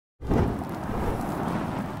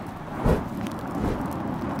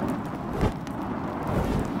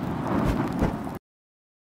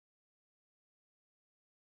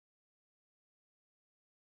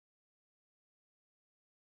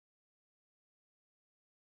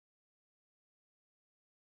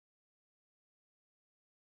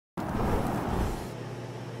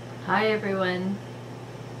Hi everyone,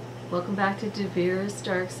 welcome back to DAVIRA'S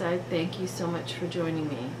Dark Side. Thank you so much for joining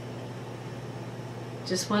me.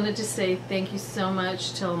 Just wanted to say thank you so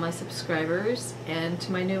much to all my subscribers and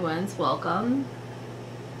to my new ones. Welcome.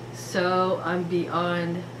 So I'm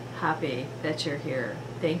beyond happy that you're here.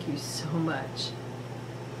 Thank you so much.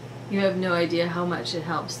 You have no idea how much it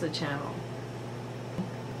helps the channel.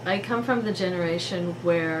 I come from the generation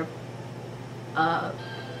where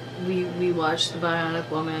we watched The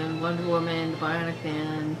Bionic Woman, Wonder Woman, The Bionic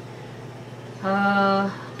Man,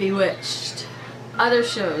 Bewitched, other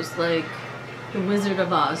shows like The Wizard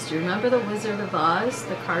of Oz. Do you remember The Wizard of Oz?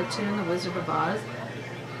 The cartoon, The Wizard of Oz?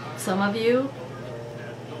 Some of you,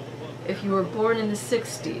 if you were born in the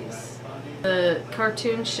 60s, the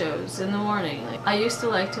cartoon shows in the morning. I used to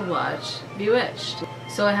like to watch Bewitched.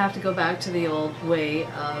 So I have to go back to the old way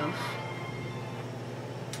of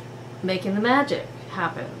making the magic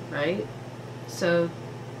happen, right? So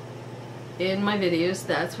in my videos,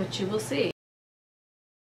 that's what you will see.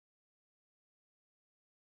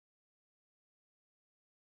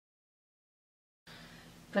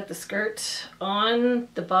 Put the skirt on,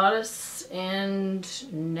 the bodice, and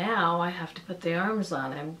now I have to put the arms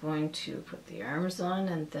on. I'm going to put the arms on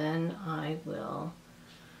and then I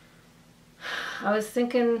was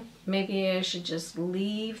thinking maybe I should just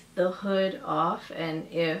leave the hood off, and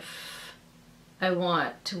if I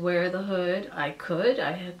want to wear the hood, I could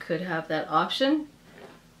have that option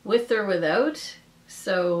with or without.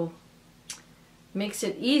 So makes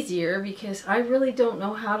it easier because I really don't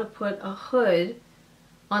know how to put a hood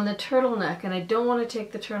on the turtleneck, and I don't want to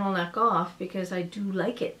take the turtleneck off because I do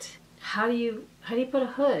like it. How do you put a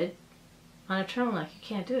hood on a turtleneck? You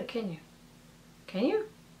can't do it, can you? Can you?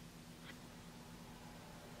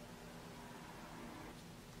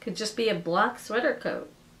 Could just be a black sweater coat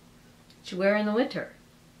that you wear in the winter.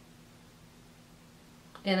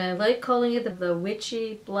 And I like calling it the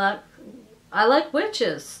witchy black. I like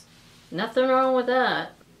witches. Nothing wrong with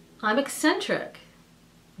that. I'm eccentric.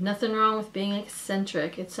 Nothing wrong with being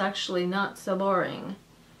eccentric. It's actually not so boring.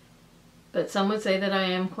 But some would say that I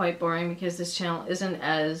am quite boring because this channel isn't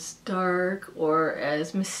as dark or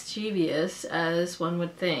as mischievous as one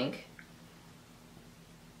would think.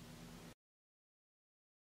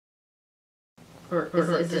 Or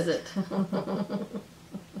is it?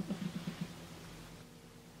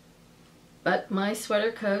 But my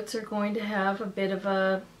sweater coats are going to have a bit of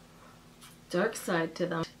a dark side to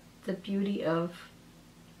them. The beauty of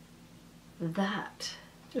that.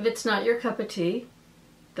 If it's not your cup of tea,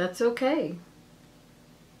 that's okay.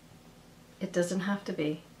 It doesn't have to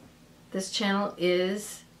be. This channel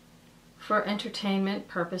is for entertainment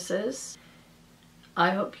purposes.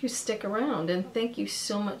 I hope you stick around, and thank you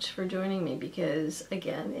so much for joining me because,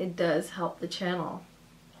 again, it does help the channel.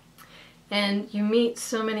 And you meet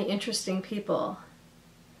so many interesting people.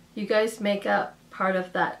 You guys make up part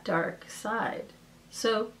of that dark side.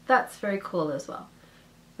 So that's very cool as well.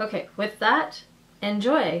 Okay, with that,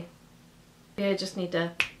 enjoy. I just need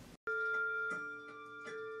to...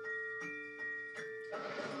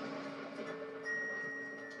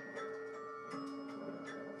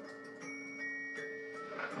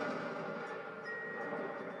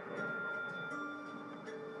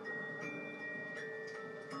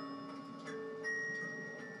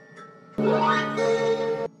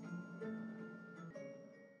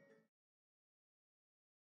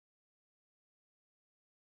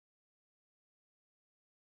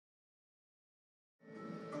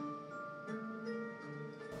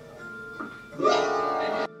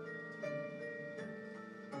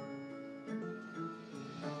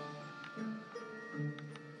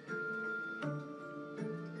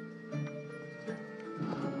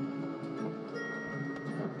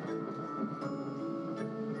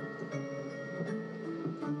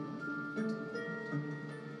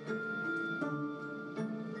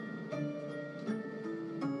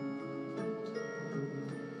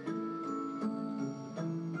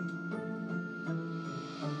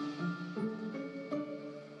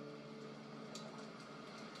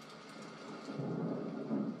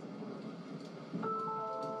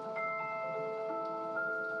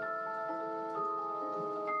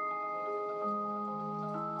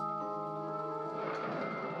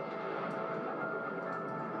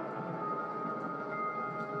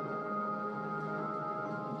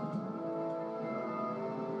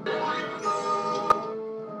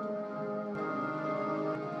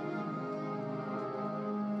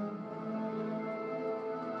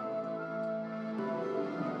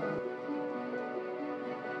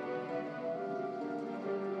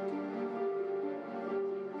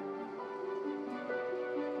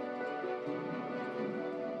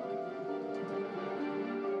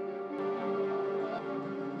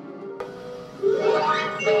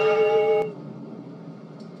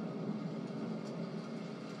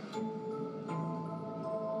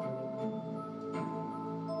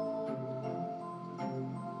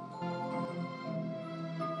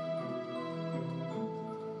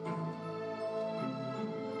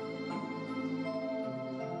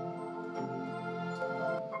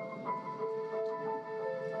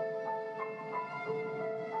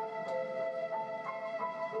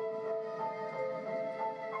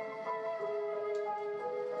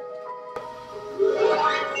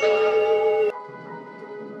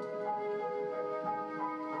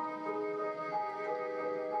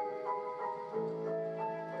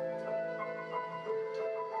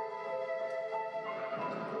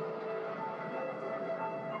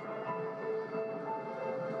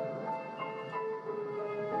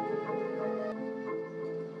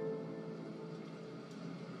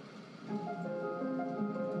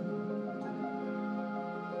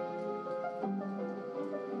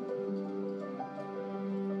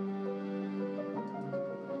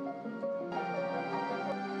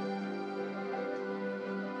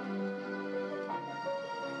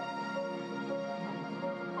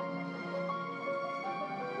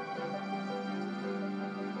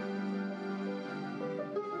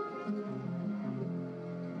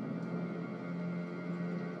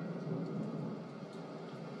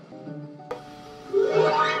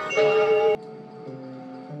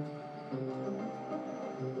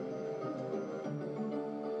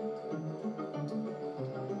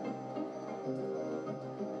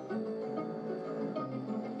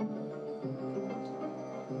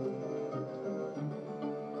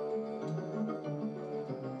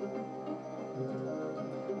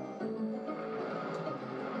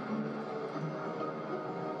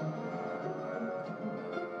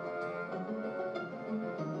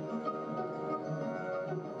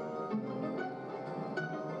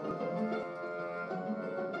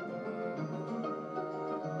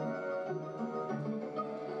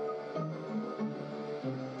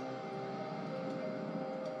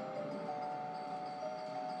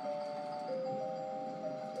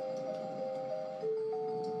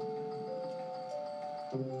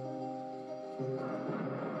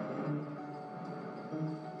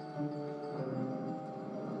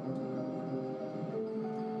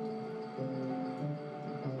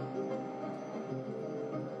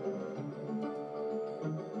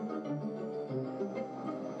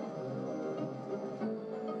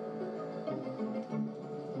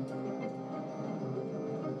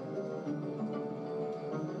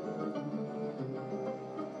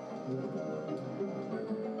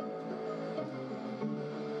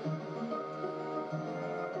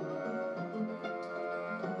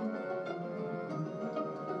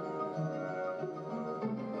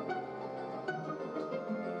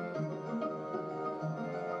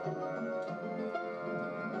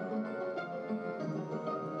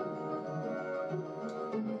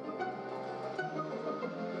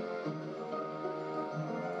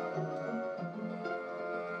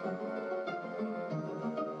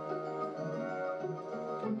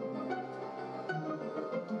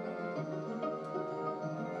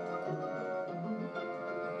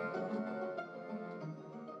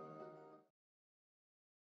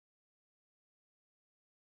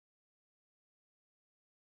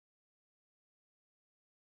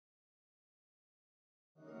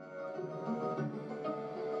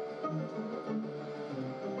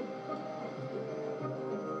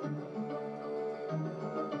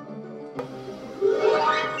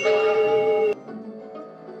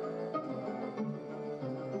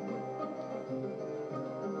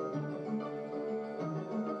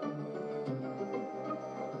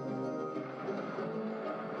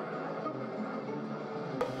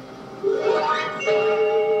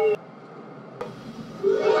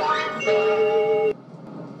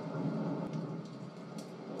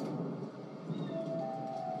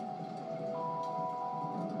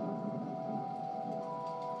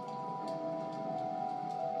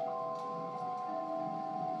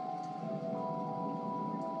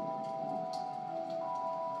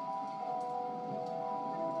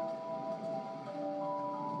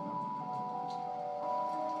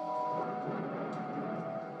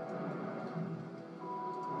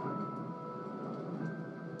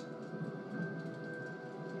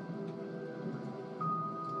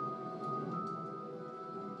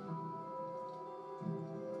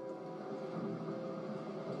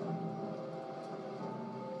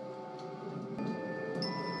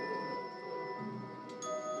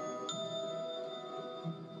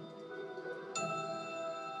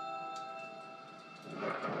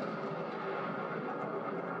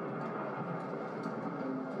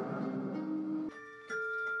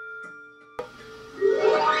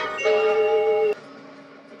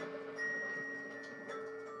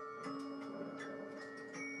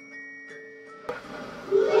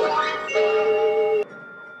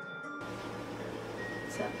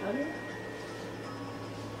 Is that better?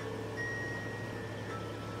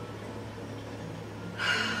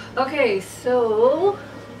 Okay, so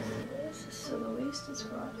the waist is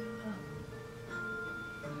brought up.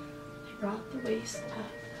 I brought the waist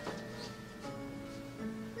up.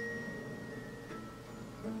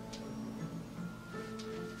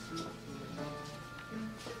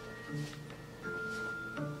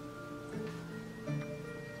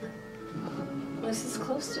 This is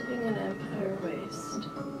close to being an empire waist.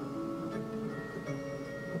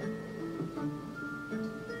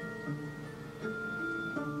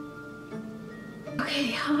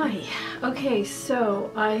 Okay, hi. Okay,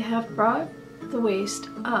 so I have brought the waist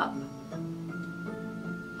up.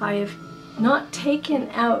 I have not taken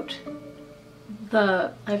out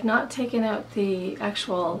the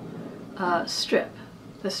actual strip,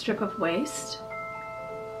 the strip of waist.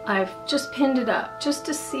 I've just pinned it up just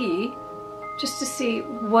to see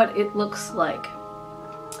what it looks like.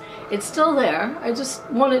 It's still there. I just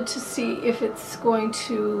wanted to see if it's going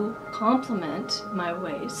to complement my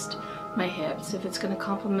waist, my hips, if it's going to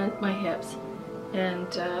complement my hips. And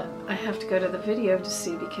I have to go to the video to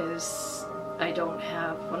see because I don't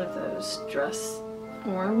have one of those dress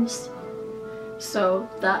forms. So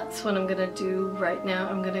that's what I'm going to do right now.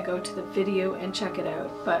 I'm going to go to the video and check it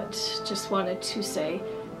out. But just wanted to say,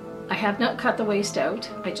 I have not cut the waist out.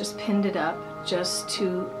 I just pinned it up just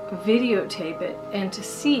to videotape it and to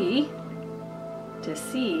see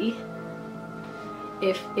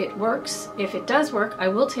if it works. If it does work, I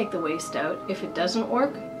will take the waist out. If it doesn't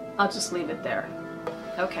work, I'll just leave it there.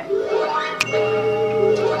 Okay.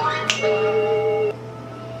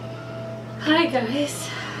 Hi guys.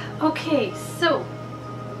 Okay, so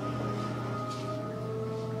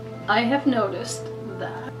I have noticed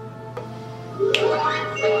that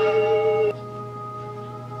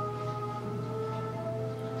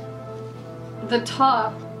the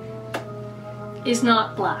top is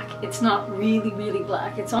not black. It's not really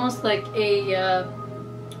black. It's almost like an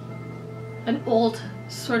old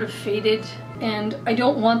sort of faded, and I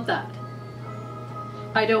don't want that.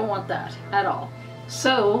 I don't want that at all.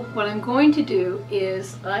 So what I'm going to do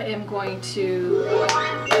is I'm going to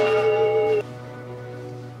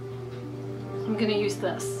use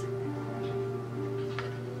this.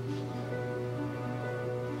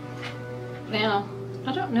 Now,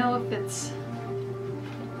 I don't know if it's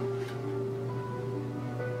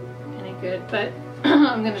any good, but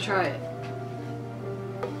I'm going to try it.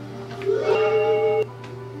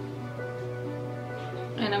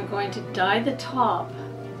 And I'm going to dye the top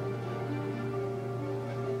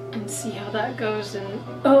and see how that goes, and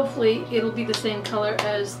hopefully it'll be the same color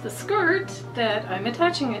as the skirt that I'm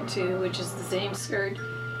attaching it to, which is the same skirt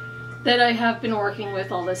that I have been working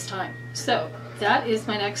with all this time. So that is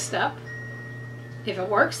my next step. If it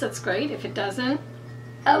works, that's great. If it doesn't,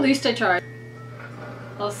 at least I tried.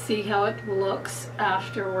 I'll see how it looks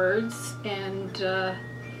afterwards, and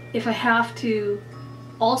if I have to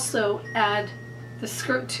also add the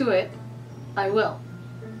skirt to it, I will.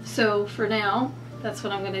 So for now, that's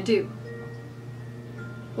what I'm going to do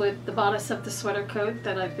with the bodice of the sweater coat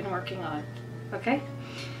that I've been working on. Okay?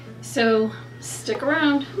 So stick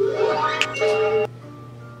around.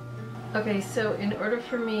 Okay, so in order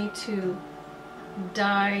for me to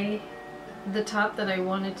dye the top that I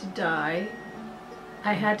wanted to dye,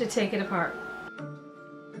 I had to take it apart.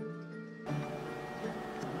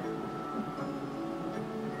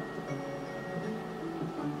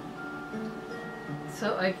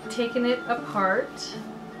 So I've taken it apart,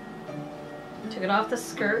 took it off the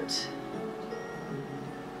skirt,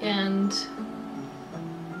 and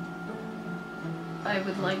I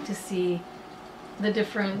would like to see the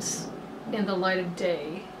difference in the light of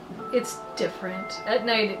day. It's different. At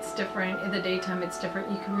night it's different, in the daytime it's different.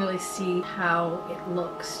 You can really see how it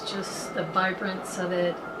looks, just the vibrance of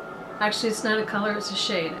it. Actually, it's not a color, it's a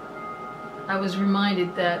shade. I was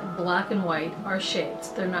reminded that black and white are shades,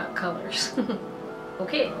 they're not colors.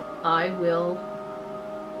 Okay, I will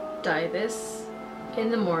dye this in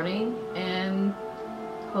the morning, and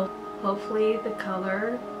hopefully the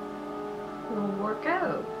color will work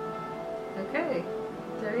out. Okay,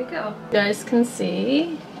 there you go. You guys can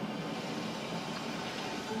see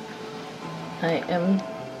I'm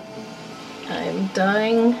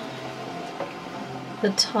dyeing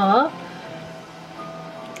the top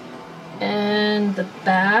and the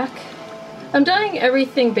back. I'm dyeing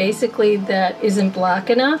everything basically that isn't black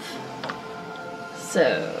enough.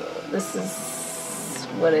 So this is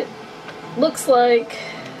what it looks like.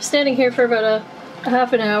 Standing here for about a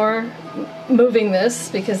half an hour moving this,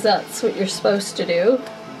 because that's what you're supposed to do.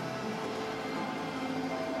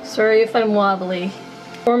 Sorry if I'm wobbly.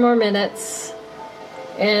 4 more minutes,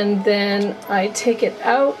 and then I take it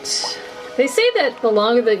out. They say that the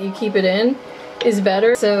longer that you keep it in is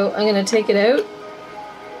better, so I'm gonna take it out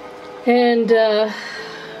and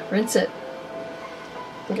rinse it.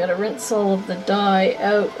 I gotta rinse all of the dye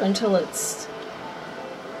out until it's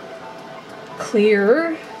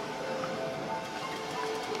clear.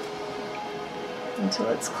 Until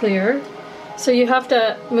it's clear. So you have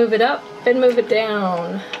to move it up and move it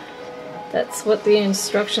down. That's what the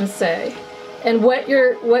instructions say. And wet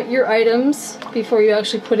your items before you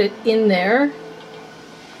actually put it in there.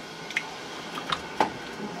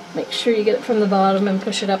 Make sure you get it from the bottom and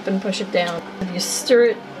push it up and push it down. If you stir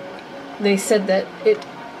it, they said that it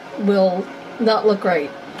will not look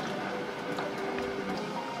right.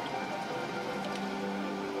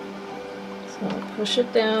 So push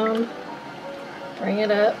it down, bring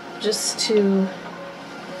it up just to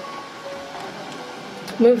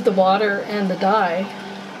move the water and the dye,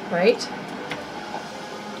 right?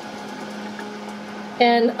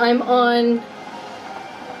 And I'm on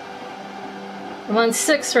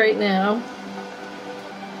 6 right now.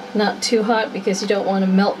 Not too hot because you don't want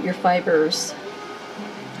to melt your fibers.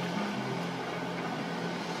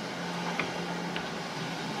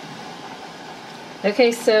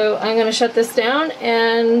 Okay, so I'm going to shut this down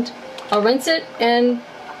and I'll rinse it, and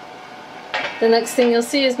the next thing you'll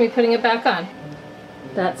see is me putting it back on.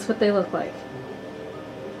 That's what they look like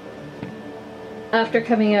after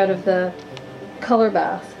coming out of the color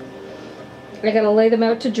bath. I gotta lay them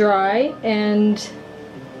out to dry, and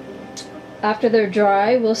after they're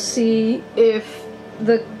dry we'll see if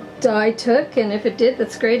the dye took, and if it did,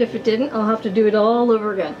 that's great. If it didn't, I'll have to do it all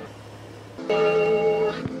over again.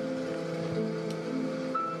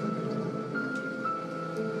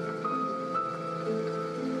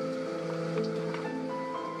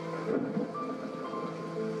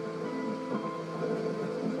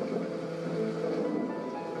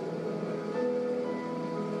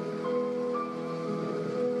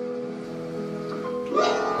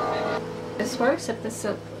 This works.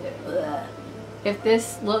 If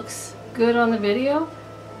this looks good on the video,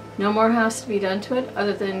 no more has to be done to it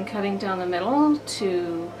other than cutting down the middle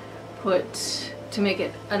to make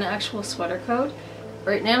it an actual sweater coat.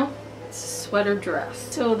 Right now it's a sweater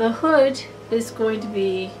dress. So the hood is going to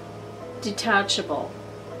be detachable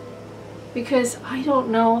because I don't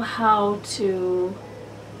know how to,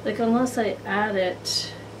 like, unless I add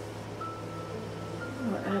it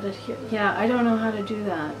or add it here. Yeah, I don't know how to do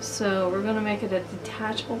that. So we're gonna make it a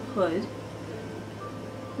detachable hood,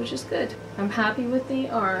 which is good. I'm happy with the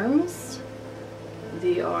arms.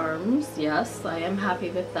 The arms, yes, I am happy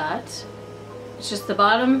with that. It's just the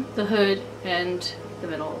bottom, the hood, and the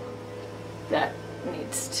middle that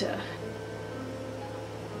needs to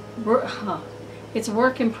work. It's a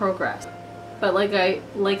work in progress. But like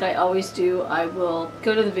I always do, I will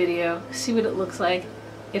go to the video, see what it looks like.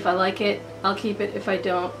 If I like it, I'll keep it. If I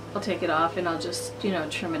don't, I'll take it off and I'll just, you know,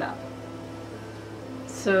 trim it up.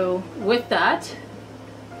 So with that,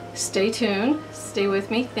 stay tuned, stay with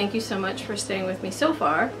me. Thank you so much for staying with me so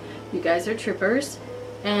far. You guys are troopers,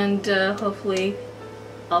 and hopefully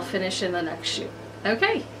I'll finish in the next shoot.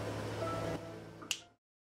 Okay.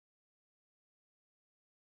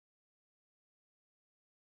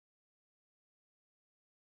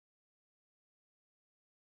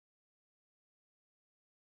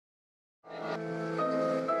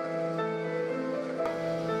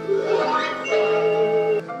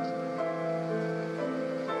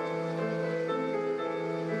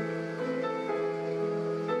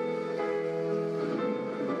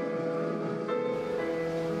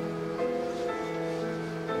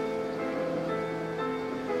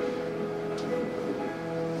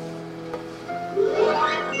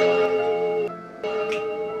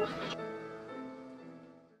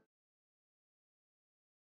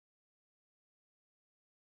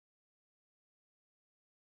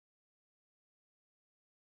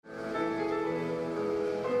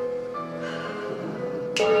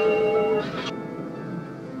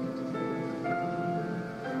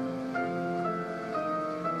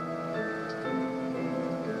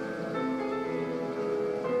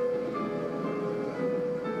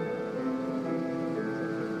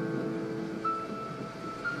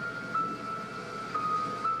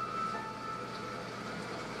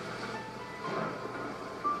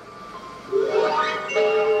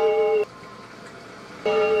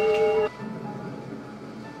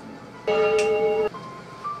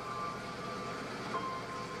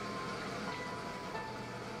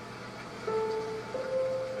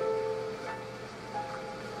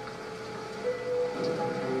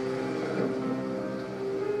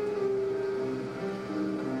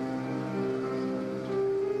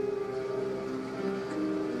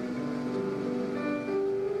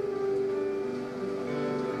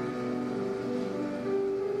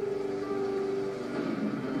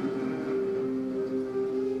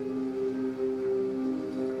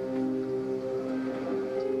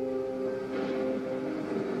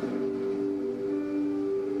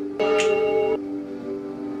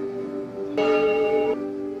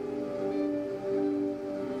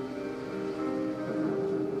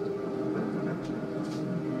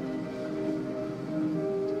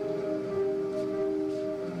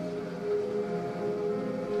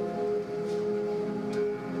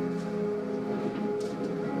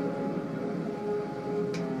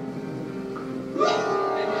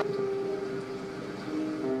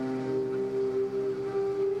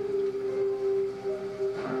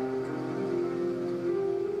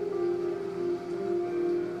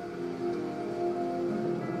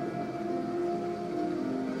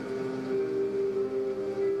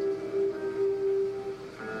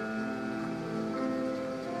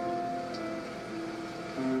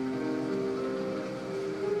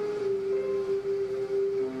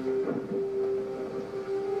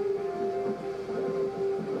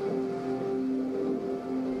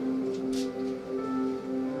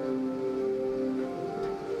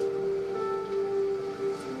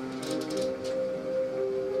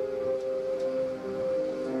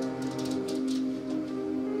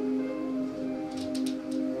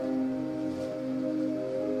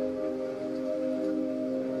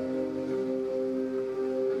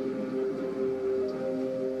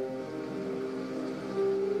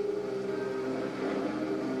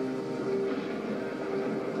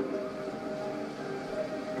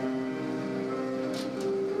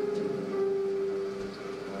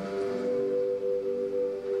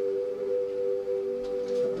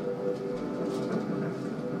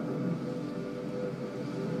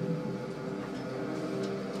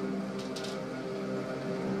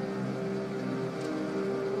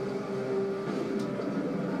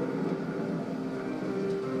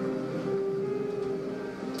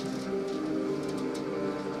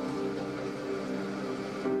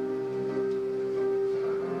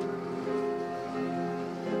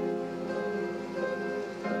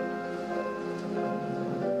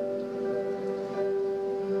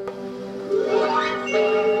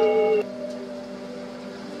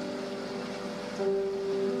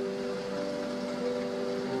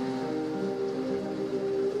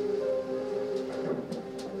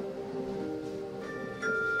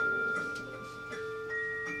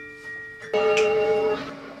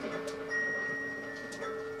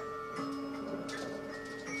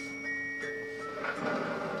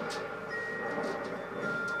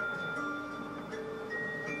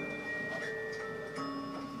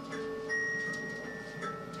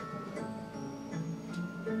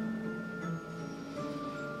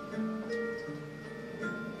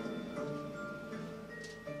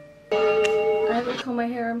 go comb my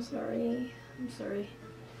hair. I'm sorry. I'm sorry.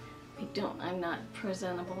 I'm not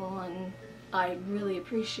presentable, and I really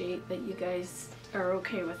appreciate that you guys are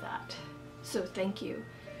okay with that. So thank you.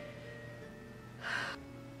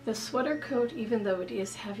 The sweater coat, even though it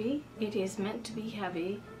is heavy, it is meant to be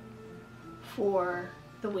heavy for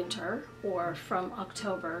the winter, or from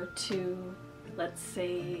October to, let's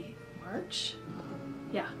say, March.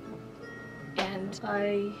 Yeah. And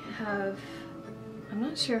I'm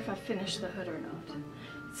not sure if I finished the hood or not.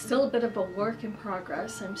 It's still a bit of a work in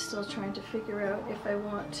progress. I'm still trying to figure out if I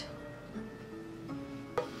want.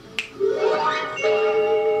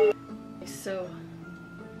 So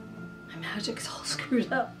my magic's all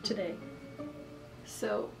screwed up today.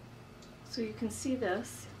 So you can see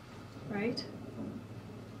this, right?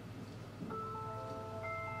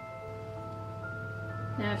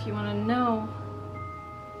 Now if you want to know,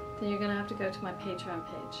 then you're going to have to go to my Patreon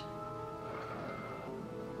page.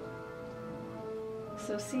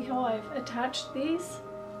 So see how I've attached these?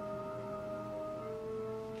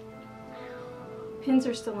 Pins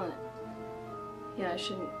are still in it. Yeah, I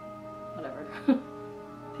shouldn't, whatever.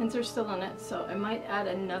 Pins are still in it, so I might add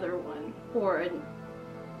another one, or an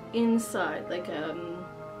inside, like to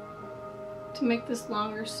make this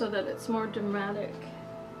longer so that it's more dramatic.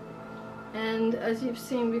 And as you've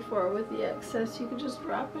seen before with the excess, you could just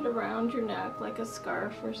wrap it around your neck like a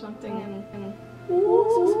scarf or something, and ooh,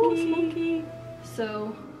 so smoky.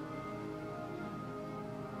 So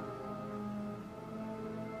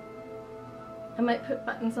I might put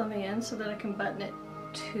buttons on the end so that I can button it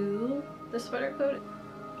to the sweater coat.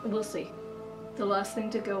 We'll see. The last thing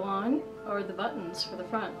to go on are the buttons for the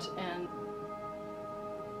front, and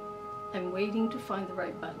I'm waiting to find the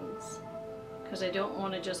right buttons because I don't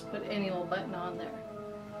want to just put any old button on there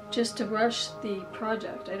just to rush the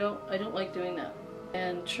project. I don't like doing that.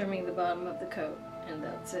 And trimming the bottom of the coat, and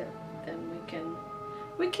that's it. Then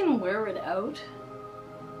we can wear it out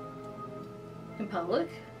in public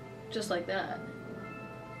just like that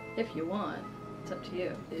if you want. It's up to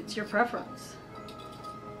you. It's your preference.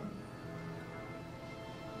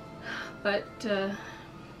 But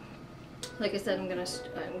like I said, I'm gonna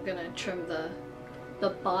trim the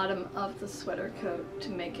bottom of the sweater coat to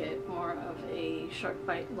make it more of a shark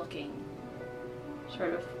bite looking,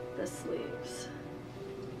 sort of the sleeves.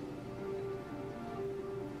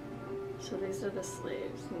 So these are the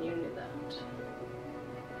sleeves, and you knew that.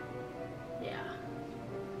 Yeah.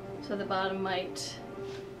 So the bottom might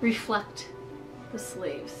reflect the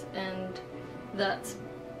sleeves, and that's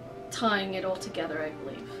tying it all together, I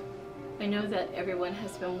believe. I know that everyone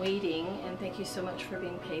has been waiting, and thank you so much for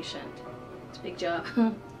being patient. It's a big job.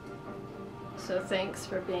 So thanks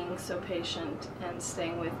for being so patient and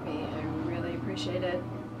staying with me. I really appreciate it.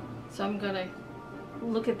 So I'm gonna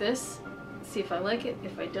look at this, see if I like it.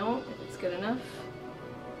 If I don't, if it's good enough,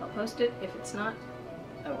 I'll post it. If it's not,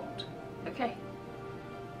 I won't. Okay.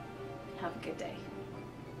 Have a good day.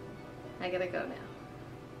 I gotta go now.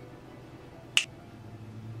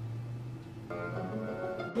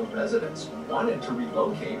 The residents wanted to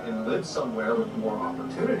relocate and live somewhere with more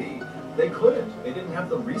opportunity. They couldn't. They didn't have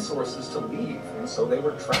the resources to leave, and so they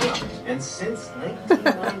were trapped. And since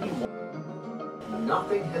 1991,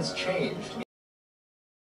 nothing has changed.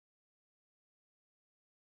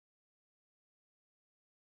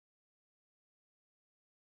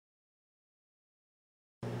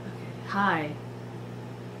 Hi.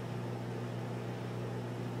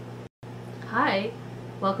 Hi.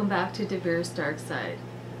 Welcome back to DAVIRA'S Dark Side.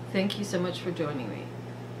 Thank you so much for joining me.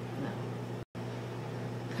 No.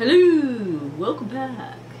 Hello! Welcome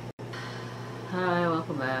back. Hi,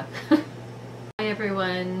 welcome back. Hi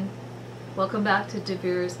everyone. Welcome back to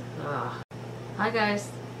DAVIRA'S. Hi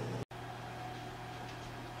guys.